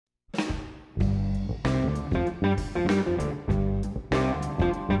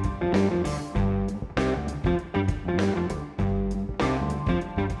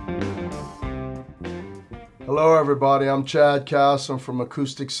Hello everybody, I'm Chad Casson from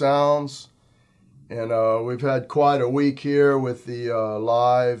Acoustic Sounds, and we've had quite a week here with the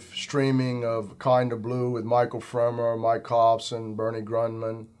live streaming of Kinda Blue with Michael Fremer, Mike Hobson, Bernie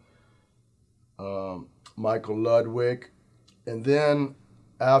Grundman, Michael Ludwig, and then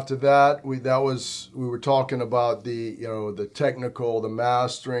after that we were talking about the technical, the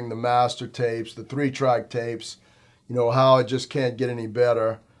mastering, the master tapes, the 3-track tapes, how it just can't get any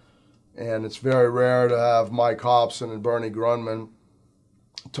better. And it's very rare to have Mike Hobson and Bernie Grundman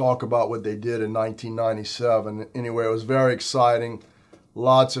talk about what they did in 1997. Anyway, it was very exciting.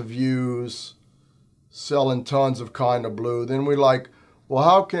 Lots of views, selling tons of Kinda Blue. Then we're like,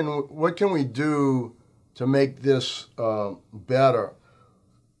 well, what can we do to make this better?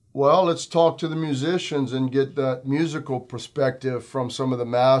 Well, let's talk to the musicians and get that musical perspective from some of the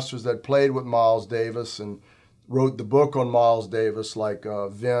masters that played with Miles Davis and wrote the book on Miles Davis, like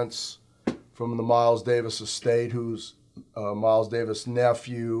Vince from the Miles Davis estate, who's Miles Davis'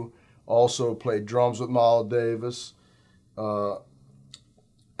 nephew, also played drums with Miles Davis.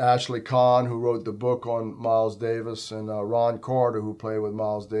 Ashley Kahn, who wrote the book on Miles Davis, and Ron Carter, who played with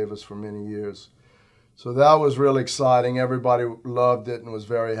Miles Davis for many years. So that was really exciting. Everybody loved it and was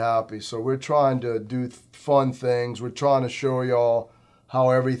very happy. So we're trying to do fun things. We're trying to show y'all how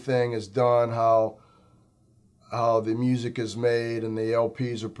everything is done, how the music is made and the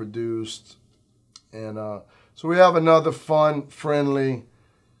LPs are produced. And so we have another fun, friendly,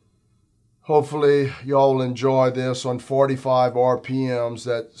 hopefully y'all will enjoy this, on 45 RPMs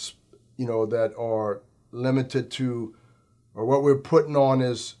that are limited to, or what we're putting on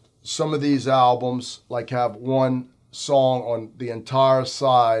is some of these albums have one song on the entire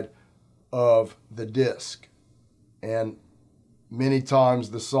side of the disc. And many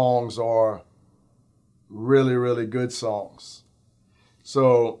times the songs are really, really good songs.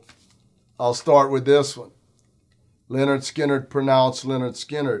 So I'll start with this one. Lynyrd Skynyrd, pronounced Lynyrd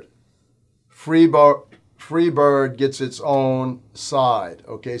Skynyrd. Freebird gets its own side.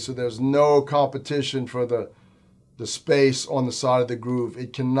 Okay, so there's no competition for the space on the side of the groove.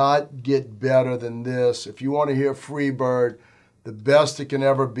 It cannot get better than this. If you want to hear Freebird, the best it can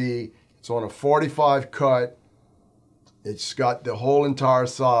ever be, it's on a 45 cut. It's got the whole entire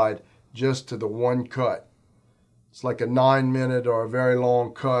side just to the one cut. It's like a 9-minute or a very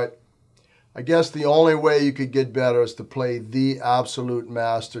long cut. I guess the only way you could get better is to play the absolute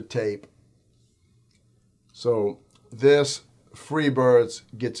master tape. So this Freebirds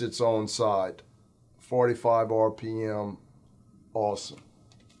gets its own side. 45 RPM, awesome.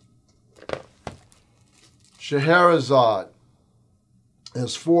 Scheherazade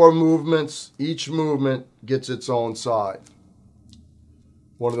has 4 movements. Each movement gets its own side.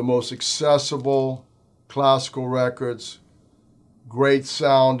 One of the most accessible classical records, great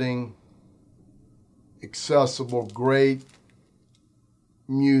sounding, accessible, great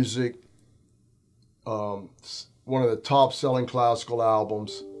music, one of the top selling classical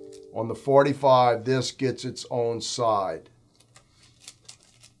albums. On the 45, this gets its own side.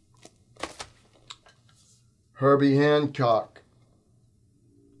 Herbie Hancock,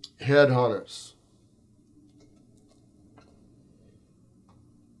 Headhunters.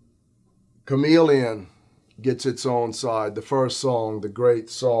 Chameleon gets its own side. The first song, the great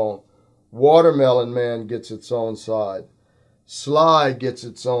song. Watermelon Man gets its own side. Slide gets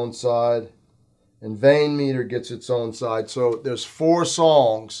its own side. And Vein Meter gets its own side. So there's 4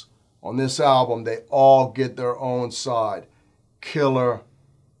 songs on this album. They all get their own side. Killer,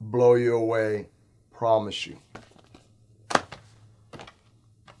 blow you away, promise you.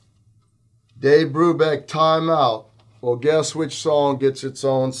 Dave Brubeck, Time Out. Well, guess which song gets its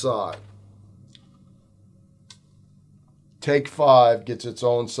own side? Take 5 gets its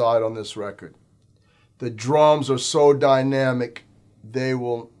own side on this record. The drums are so dynamic, they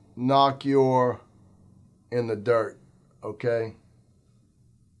will knock you in the dirt, okay?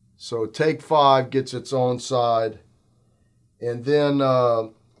 So Take 5 gets its own side. And then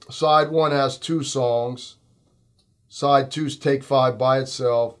side 1 has 2 songs. Side 2's Take 5 by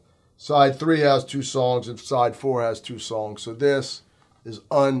itself. Side 3 has 2 songs, and side 4 has 2 songs. So this is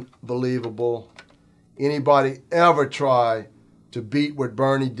unbelievable. Anybody ever try to beat what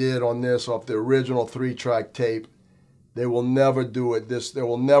Bernie did on this off the original 3-track tape, they will never do it. There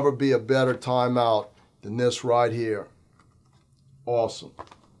will never be a better Time Out than this right here. Awesome.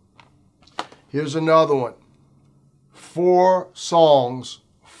 Here's another one. 4 songs,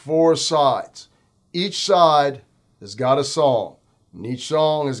 4 sides. Each side has got a song, and each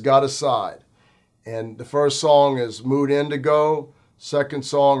song has got a side. And the first song is Mood Indigo. Second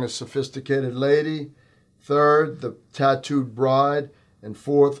song is Sophisticated Lady. Third, The Tattooed Bride. And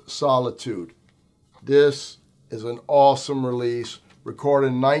fourth, Solitude. This is an awesome release, recorded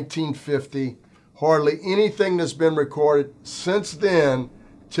in 1950. Hardly anything that's been recorded since then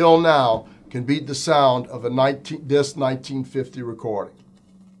till now can beat the sound of this 1950 recording.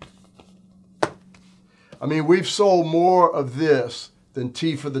 I mean, we've sold more of this than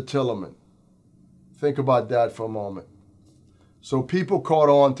Tea for the Tillerman. Think about that for a moment. So people caught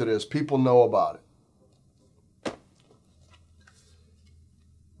on to this. People know about it.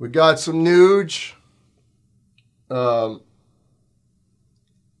 We got some Nuge.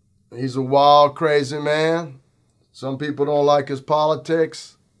 He's a wild, crazy man. Some people don't like his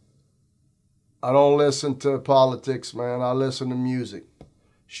politics. I don't listen to politics, man. I listen to music.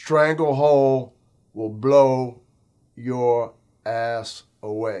 Stranglehold will blow your ass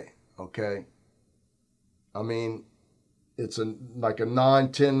away, okay? I mean, it's like a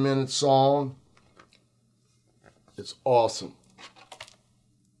 9-10 minute song. It's awesome.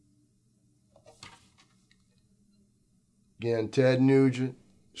 Again, Ted Nugent,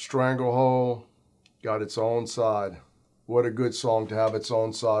 Stranglehold, got its own side. What a good song to have its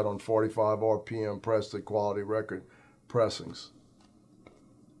own side on 45 RPM Presley quality record pressings.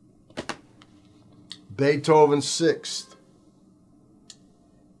 Beethoven's Sixth.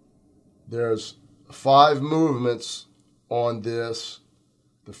 There's 5 movements on this.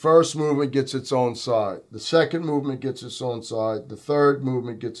 The first movement gets its own side. The second movement gets its own side. The third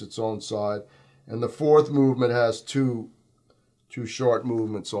movement gets its own side. And the fourth movement has two short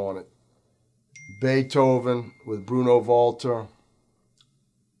movements on it. Beethoven with Bruno Walter.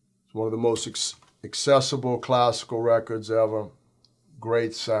 It's one of the most accessible classical records ever.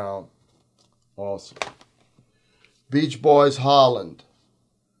 Great sound. Awesome. Beach Boys Holland.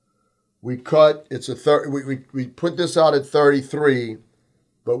 We cut, it's a we put this out at 33,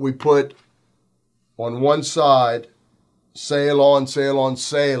 but we put on one side Sail On, Sail On,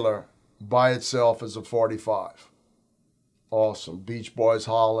 Sailor by itself as a 45. Awesome. Beach Boys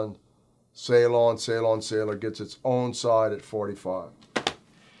Holland, Sail On, Sail On, Sailor gets its own side at 45.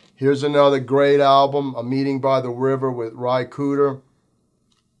 Here's another great album, A Meeting by the River with Ry Cooder.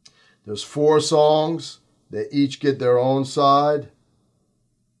 There's 4 songs. They each get their own side.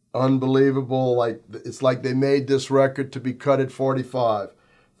 Unbelievable. It's like they made this record to be cut at 45.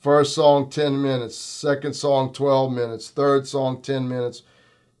 First song, 10 minutes. Second song, 12 minutes. Third song, 10 minutes.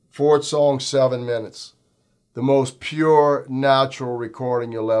 Fourth song, 7 minutes. The most pure, natural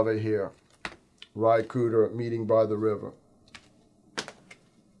recording you'll ever hear. Ry Cooder, Meeting by the River.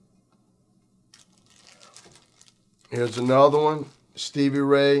 Here's another one. Stevie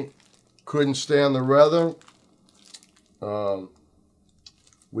Ray, Couldn't Stand the Weather.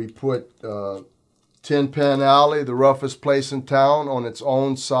 We put Tin Pan Alley, The Roughest Place in Town, on its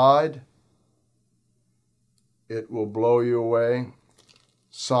own side. It will blow you away.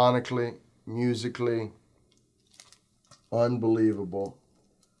 Sonically, musically, unbelievable.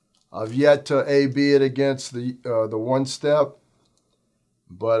 I've yet to A/B it against the One Step,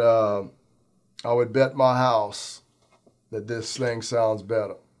 but I would bet my house that this thing sounds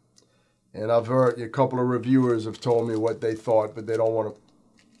better. And I've heard a couple of reviewers have told me what they thought, but they don't want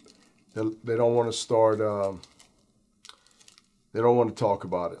to start. They don't want to talk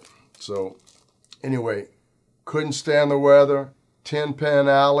about it. So anyway, Couldn't Stand the Weather, Tin Pan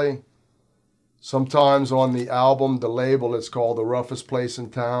Alley. Sometimes on the album, the label, it's called The Roughest Place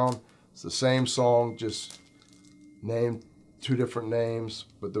in Town. It's the same song, just named 2 different names,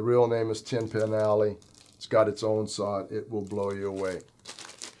 but the real name is Tin Pan Alley. It's got its own side. It will blow you away.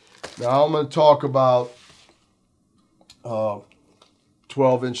 Now I'm going to talk about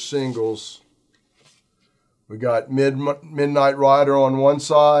 12-inch singles. We got Midnight Rider on one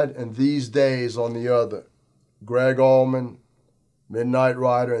side and These Days on the other. Greg Allman, Midnight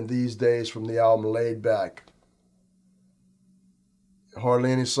Rider, and These Days from the album Laid Back.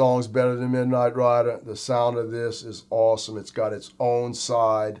 Hardly any songs better than Midnight Rider. The sound of this is awesome. It's got its own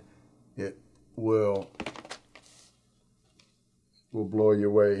side. It will blow you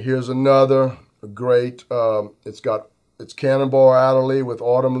away. Here's another great, it's Cannonball Adderley with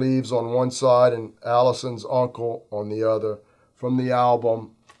Autumn Leaves on one side and Allison's Uncle on the other, from the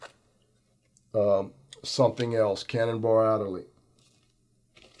album Something Else, Cannonball Adderley.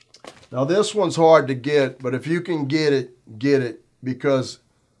 Now this one's hard to get, but if you can get it, because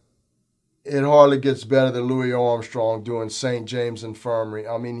it hardly gets better than Louis Armstrong doing St. James Infirmary.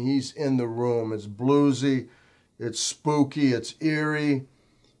 I mean, he's in the room. It's bluesy, it's spooky, it's eerie.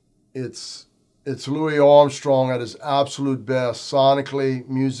 It's Louis Armstrong at his absolute best, sonically,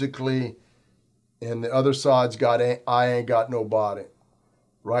 musically, and the other side's got I Ain't Got Nobody.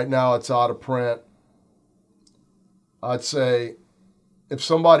 Right now it's out of print. I'd say if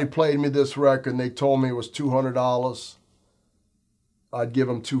somebody played me this record and they told me it was $200, I'd give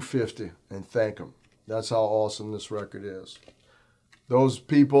them $250 and thank them. That's how awesome this record is. Those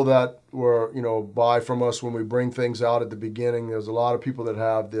people that were, buy from us when we bring things out at the beginning, there's a lot of people that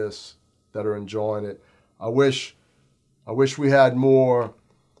have this that are enjoying it. I wish we had more.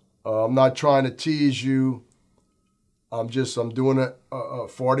 I'm not trying to tease you. I'm doing a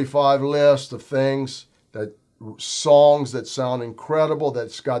 45 list of songs that sound incredible,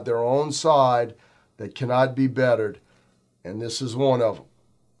 that's got their own side, that cannot be bettered. And this is one of them.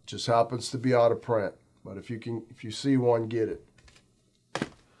 It just happens to be out of print. But if you see one, get it.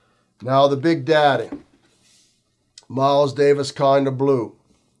 Now the Big Daddy, Miles Davis Kinda Blue,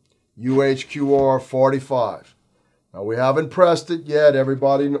 UHQR 45. Now we haven't pressed it yet.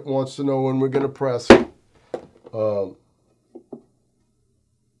 Everybody wants to know when we're going to press it. The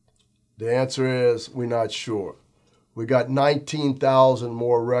answer is we're not sure. We got 19,000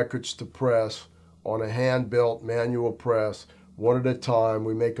 more records to press on a hand-built manual press, one at a time.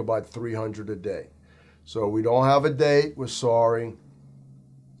 We make about 300 a day. So we don't have a date. We're sorry.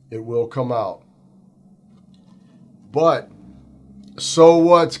 It will come out. But So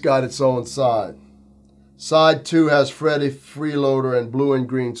What's got its own side. Side 2 has Freddie Freeloader and Blue and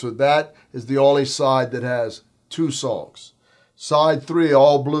Green. So that is the only side that has 2 songs. Side 3,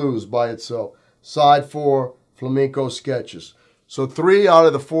 all blues by itself. Side 4, flamenco sketches. So 3 out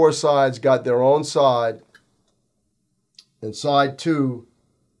of the 4 sides got their own side. And side 2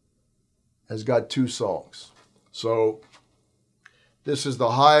 has got 2 songs. So this is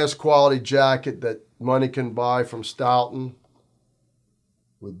the highest quality jacket that money can buy from Stoughton,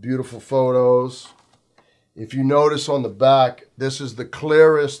 with beautiful photos. If you notice on the back, this is the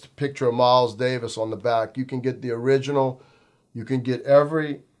clearest picture of Miles Davis on the back. You can get the original. You can get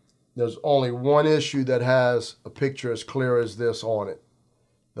there's only one issue that has a picture as clear as this on it.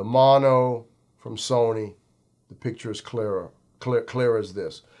 The mono from Sony, the picture is clear as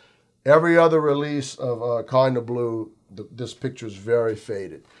this. Every other release of Kinda Blue, this picture is very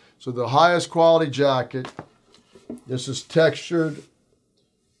faded. So the highest quality jacket, this is textured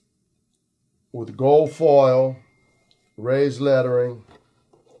with gold foil, raised lettering,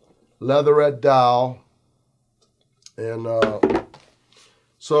 leatherette dowel, and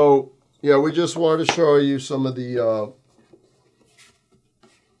so yeah, we just wanted to show you some of the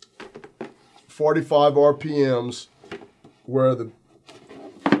 45 RPMs where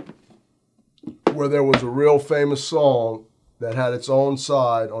there was a real famous song that had its own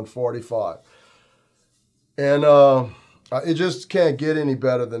side on 45. And it just can't get any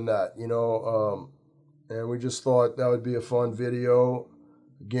better than that, and we just thought that would be a fun video.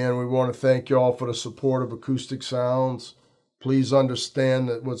 Again, we want to thank y'all for the support of Acoustic Sounds. Please understand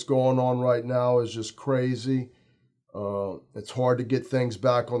that what's going on right now is just crazy. It's hard to get things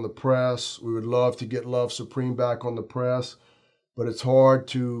back on the press. We would love to get Love Supreme back on the press, but it's hard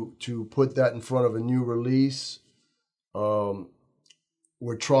to put that in front of a new release. We're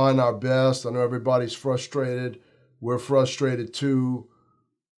trying our best. I know everybody's frustrated. We're frustrated too.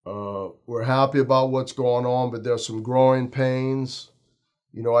 We're happy about what's going on, but there's some growing pains.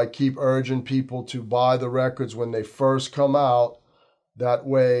 I keep urging people to buy the records when they first come out. That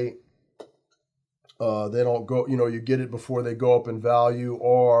way, they don't go, you get it before they go up in value,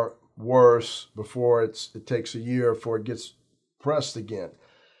 or worse, before it takes a year before it gets pressed again.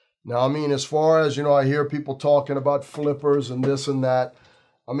 Now, I mean, as far as, I hear people talking about flippers and this and that.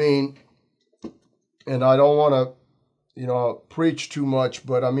 I mean, and I don't want to, preach too much,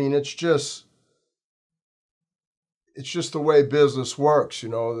 but I mean, it's just the way business works,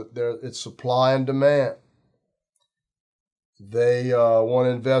 it's supply and demand. They want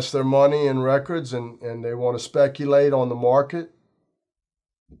to invest their money in records and they want to speculate on the market.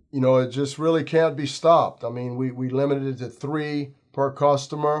 It just really can't be stopped. I mean, we limited it to 3 per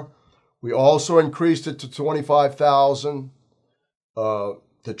customer. We also increased it to 25,000 to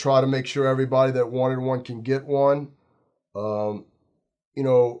try to make sure everybody that wanted one can get one.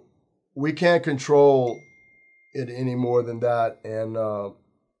 We can't control it any more than that, and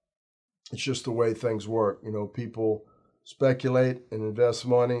it's just the way things work. People speculate and invest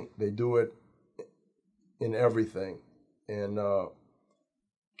money. They do it in everything, and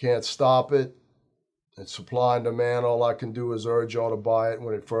can't stop it. It's supply and demand. All I can do is urge y'all to buy it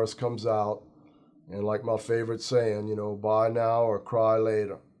when it first comes out, and like my favorite saying, buy now or cry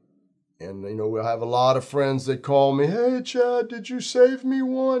later. And, we'll have a lot of friends that call me, "Hey, Chad, did you save me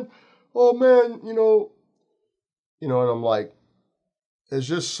one? Oh, man, and I'm like, there's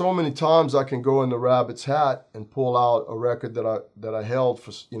just so many times I can go in the rabbit's hat and pull out a record that I held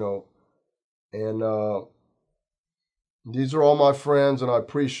for, and These are all my friends, and I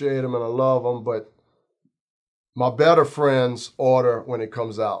appreciate them and I love them, but my better friends order when it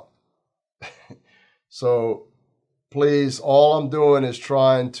comes out. So please, all I'm doing is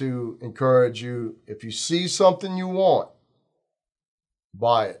trying to encourage you. If you see something you want,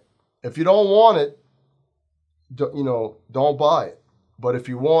 buy it. If you don't want it, don't buy it. But if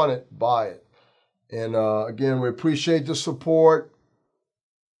you want it, buy it. And again, we appreciate the support.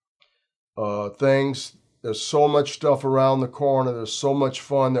 There's so much stuff around the corner. There's so much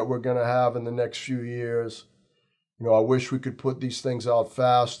fun that we're going to have in the next few years. I wish we could put these things out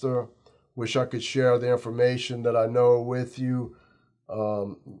faster. Wish I could share the information that I know with you.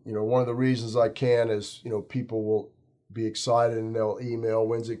 One of the reasons I can is, people will be excited and they'll email,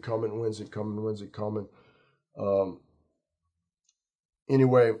 when's it coming, when's it coming, when's it coming.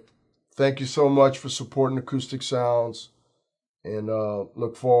 Anyway, thank you so much for supporting Acoustic Sounds, and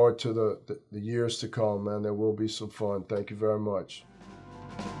look forward to the years to come, man. There will be some fun. Thank you very much.